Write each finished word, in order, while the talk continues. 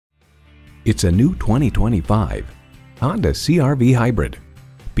It's a new 2025 Honda CR-V Hybrid.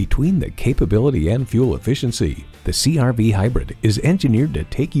 Between the capability and fuel efficiency, the CR-V Hybrid is engineered to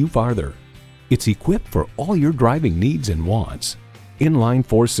take you farther. It's equipped for all your driving needs and wants. Inline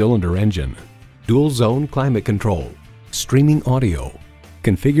 4-cylinder engine, dual zone climate control, streaming audio,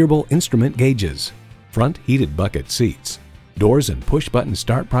 configurable instrument gauges, front heated bucket seats, doors and push-button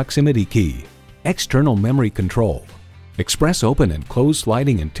start proximity key, external memory control, express open and close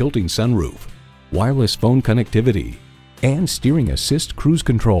sliding and tilting sunroof, wireless phone connectivity, and steering assist cruise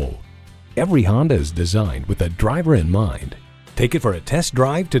control. Every Honda is designed with the driver in mind. Take it for a test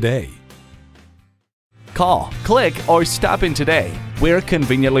drive today. Call, click, or stop in today. We're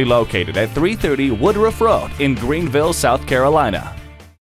conveniently located at 330 Woodruff Road in Greenville, South Carolina.